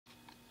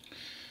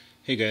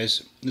Hey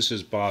guys, this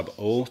is Bob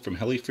O from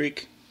Heli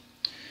Freak,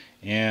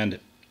 and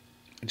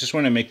I just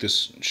want to make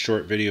this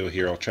short video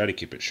here. I'll try to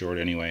keep it short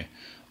anyway,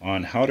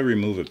 on how to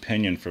remove a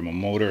pinion from a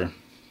motor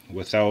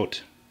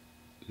without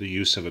the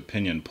use of a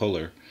pinion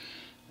puller.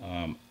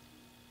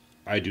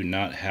 I do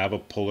not have a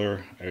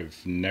puller.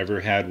 I've never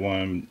had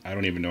one. I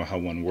don't even know how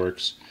one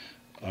works.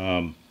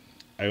 I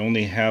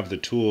only have the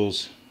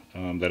tools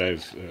that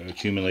I've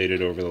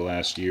accumulated over the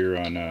last year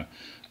on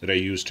that I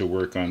use to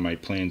work on my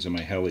planes and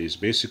my helis.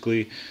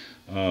 Basically,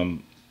 a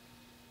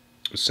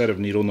set of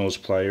needle nose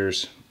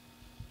pliers,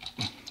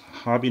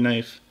 hobby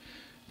knife,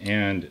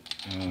 and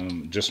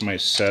just my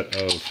set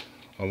of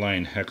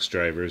Align hex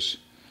drivers,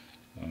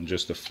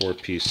 just a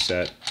 4-piece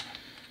set.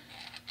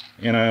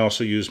 And I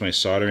also use my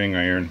soldering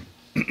iron.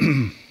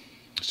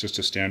 It's just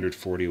a standard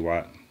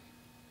 40-watt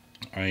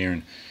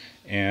iron.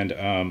 And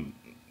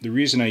the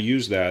reason I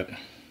use that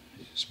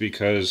is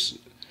because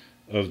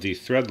of the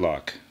thread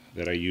lock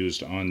that I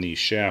used on the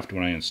shaft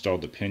when I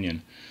installed the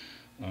pinion.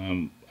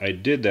 I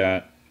did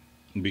that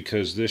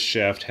because this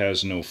shaft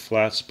has no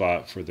flat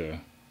spot for the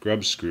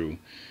grub screw,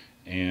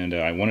 and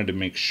I wanted to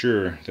make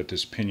sure that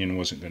this pinion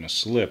wasn't going to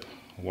slip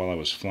while I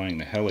was flying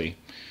the heli.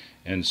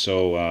 And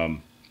so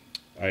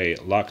I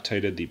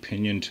Loctited the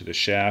pinion to the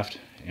shaft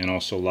and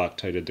also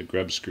Loctited the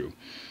grub screw.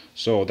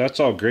 So that's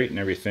all great and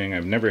everything.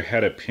 I've never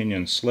had a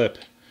pinion slip.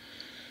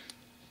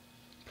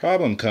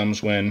 Problem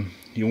comes when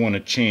you want to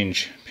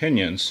change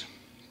pinions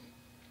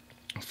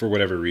for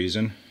whatever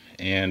reason,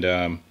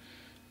 and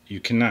you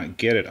cannot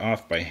get it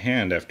off by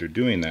hand after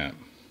doing that.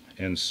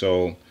 And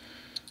so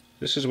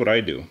this is what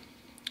I do.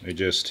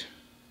 The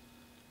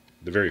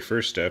very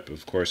first step,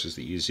 of course, is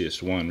the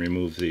easiest one.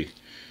 Remove the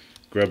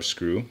grub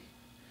screw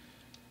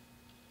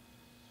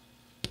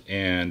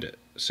and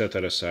set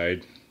that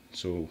aside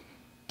so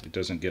it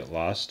doesn't get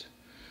lost.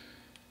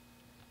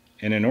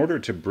 And in order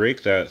to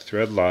break that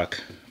thread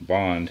lock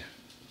bond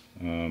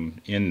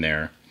in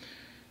there,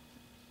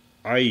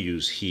 I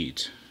use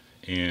heat,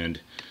 and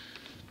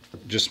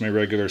just my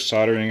regular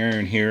soldering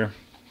iron here,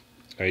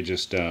 I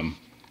just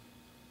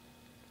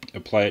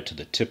apply it to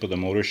the tip of the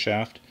motor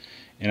shaft,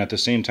 and at the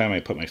same time I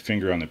put my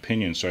finger on the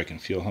pinion so I can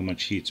feel how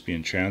much heat's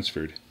being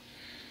transferred.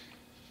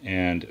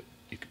 And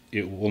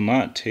it will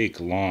not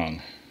take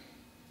long,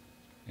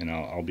 and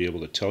I'll be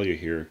able to tell you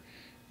here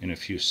in a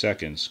few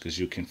seconds, because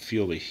you can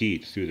feel the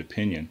heat through the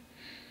pinion.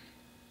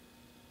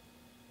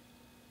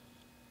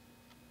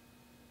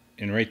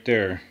 And right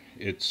there,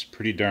 it's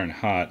pretty darn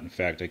hot. In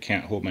fact, I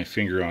can't hold my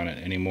finger on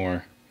it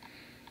anymore.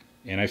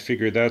 And I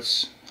figure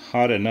that's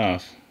hot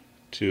enough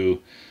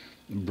to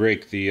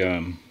break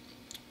the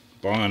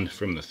bond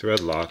from the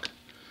thread lock.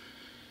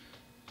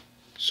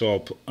 So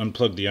I'll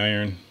unplug the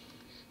iron.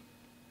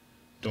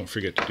 Don't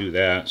forget to do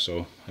that,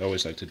 so I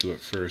always like to do it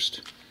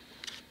first.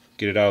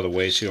 Get it out of the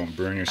way so you don't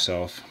burn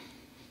yourself.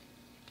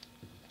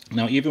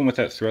 Now, even with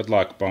that thread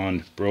lock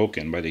bond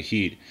broken by the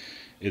heat,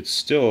 it's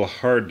still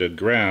hard to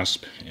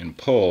grasp and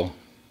pull,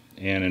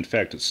 and in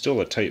fact it's still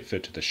a tight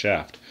fit to the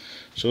shaft.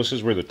 So this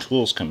is where the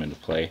tools come into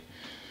play.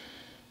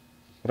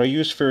 What I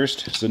use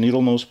first is the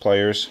needle nose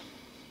pliers.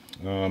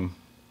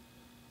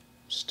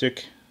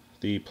 Stick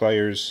the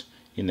pliers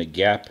in the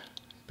gap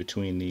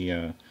between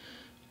the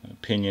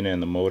pinion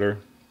and the motor.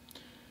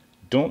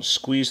 Don't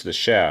squeeze the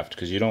shaft,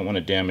 because you don't want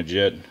to damage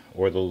it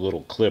or the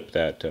little clip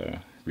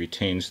that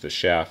retains the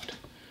shaft.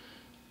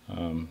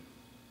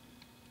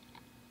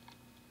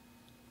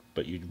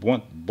 But you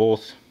want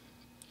both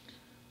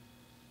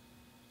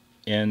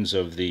ends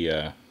of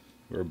the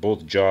or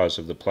both jaws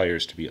of the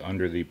pliers to be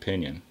under the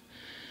pinion.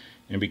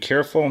 And be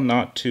careful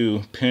not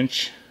to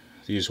pinch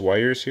these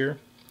wires here,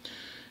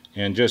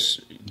 and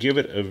just give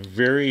it a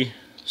very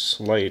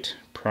slight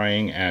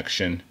prying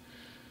action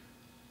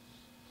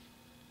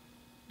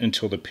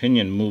until the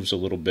pinion moves a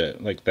little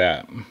bit, like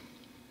that.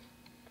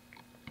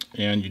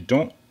 And you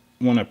don't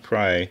want to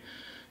pry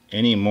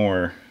any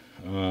more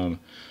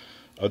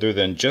other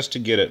than just to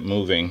get it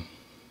moving,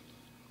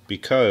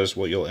 because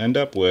what you'll end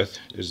up with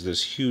is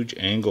this huge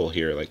angle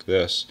here like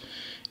this,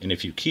 and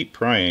if you keep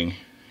prying,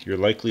 you're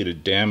likely to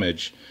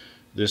damage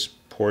this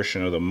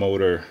portion of the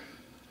motor,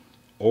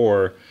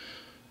 or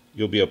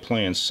you'll be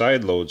applying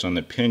side loads on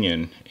the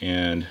pinion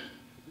and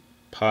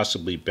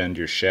possibly bend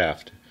your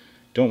shaft.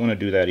 Don't want to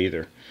do that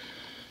either.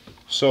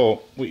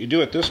 So what you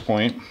do at this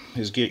point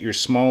is get your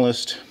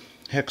smallest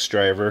hex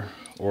driver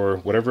or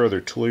whatever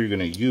other tool you're going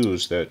to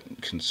use that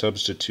can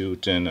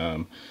substitute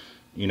and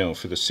you know,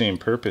 for the same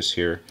purpose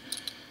here.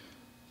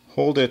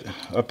 Hold it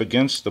up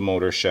against the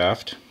motor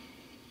shaft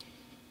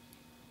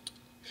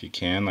if you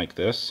can, like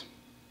this,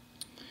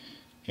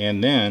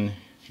 and then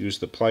use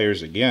the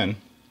pliers again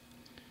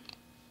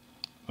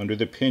under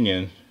the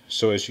pinion.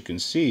 So as you can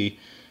see,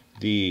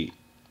 the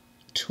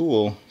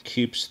tool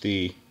keeps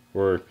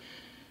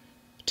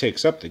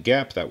takes up the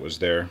gap that was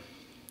there,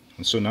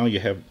 and so now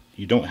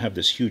you don't have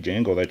this huge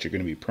angle that you're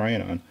going to be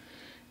prying on.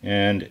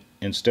 And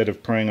instead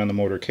of prying on the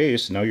motor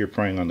case, now you're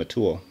prying on the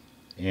tool.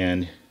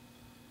 And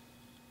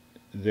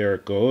there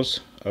it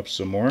goes, up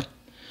some more.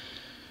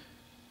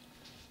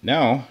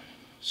 Now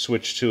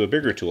switch to a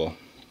bigger tool.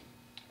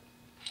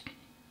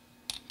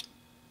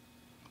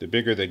 The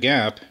bigger the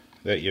gap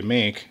that you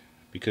make,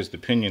 because the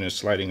pinion is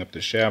sliding up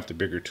the shaft, the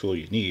bigger tool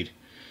you need.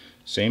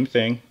 Same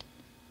thing.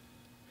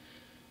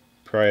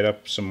 Pry it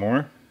up some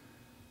more.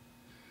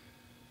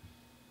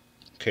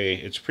 Okay,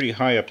 it's pretty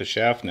high up the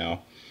shaft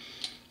now.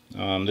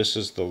 This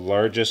is the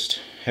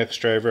largest hex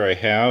driver I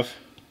have.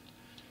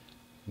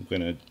 I'm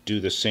going to do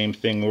the same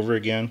thing over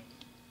again.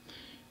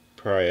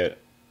 Pry it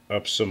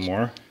up some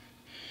more.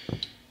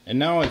 And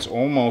now it's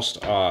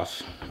almost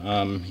off.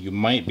 You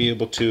might be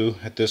able to,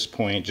 at this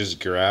point, just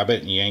grab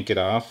it and yank it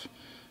off.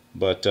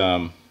 But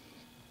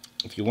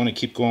if you want to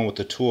keep going with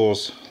the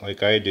tools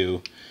like I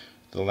do,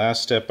 the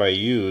last step I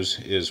use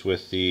is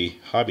with the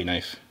hobby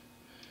knife.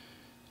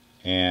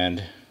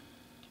 And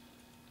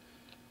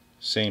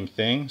same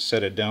thing,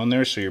 set it down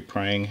there so you're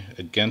prying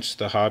against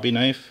the hobby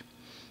knife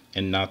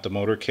and not the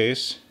motor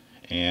case,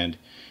 and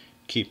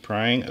keep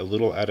prying a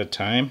little at a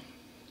time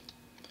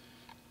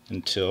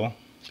until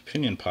the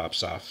pinion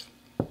pops off,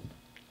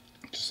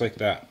 just like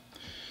that.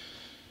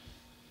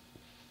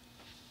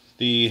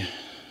 The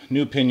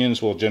new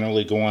pinions will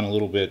generally go on a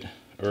little bit,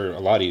 or a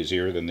lot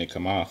easier than they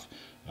come off.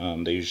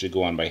 They usually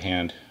go on by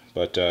hand,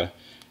 but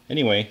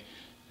anyway,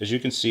 as you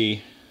can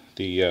see,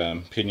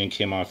 the pinion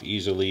came off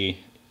easily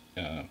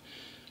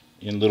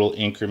in little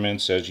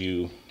increments as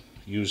you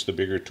use the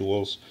bigger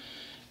tools,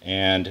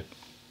 and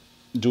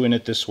doing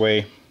it this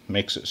way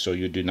makes it so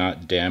you do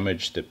not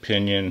damage the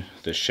pinion,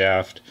 the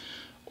shaft,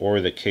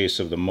 or the case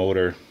of the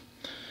motor,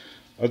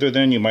 other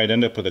than you might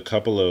end up with a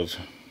couple of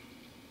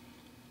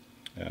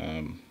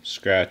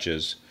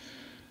scratches,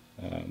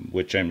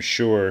 which I'm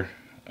sure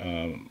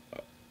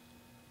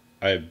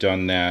I've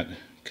done that,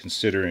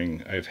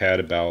 considering I've had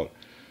about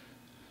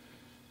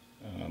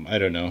I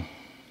don't know,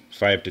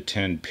 5 to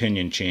 10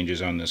 pinion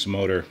changes on this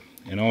motor.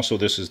 And also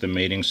this is the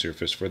mating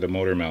surface for the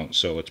motor mount,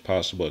 so it's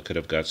possible it could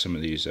have got some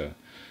of these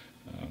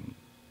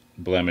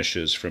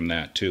blemishes from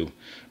that too.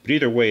 But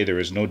either way, there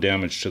is no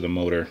damage to the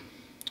motor.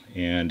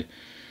 And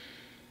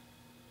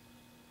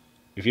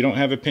if you don't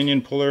have a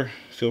pinion puller,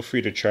 feel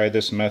free to try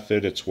this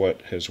method. It's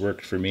what has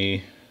worked for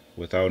me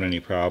without any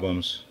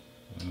problems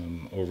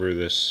over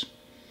this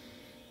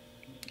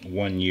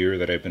 1 year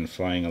that I've been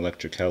flying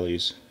electric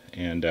helis.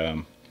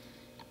 And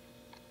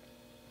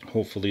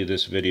hopefully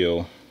this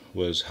video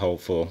was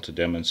helpful to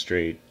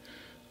demonstrate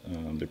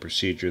the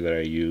procedure that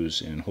I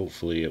use, and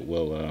hopefully it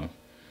will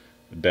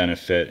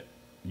benefit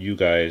you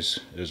guys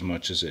as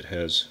much as it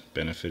has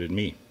benefited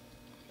me.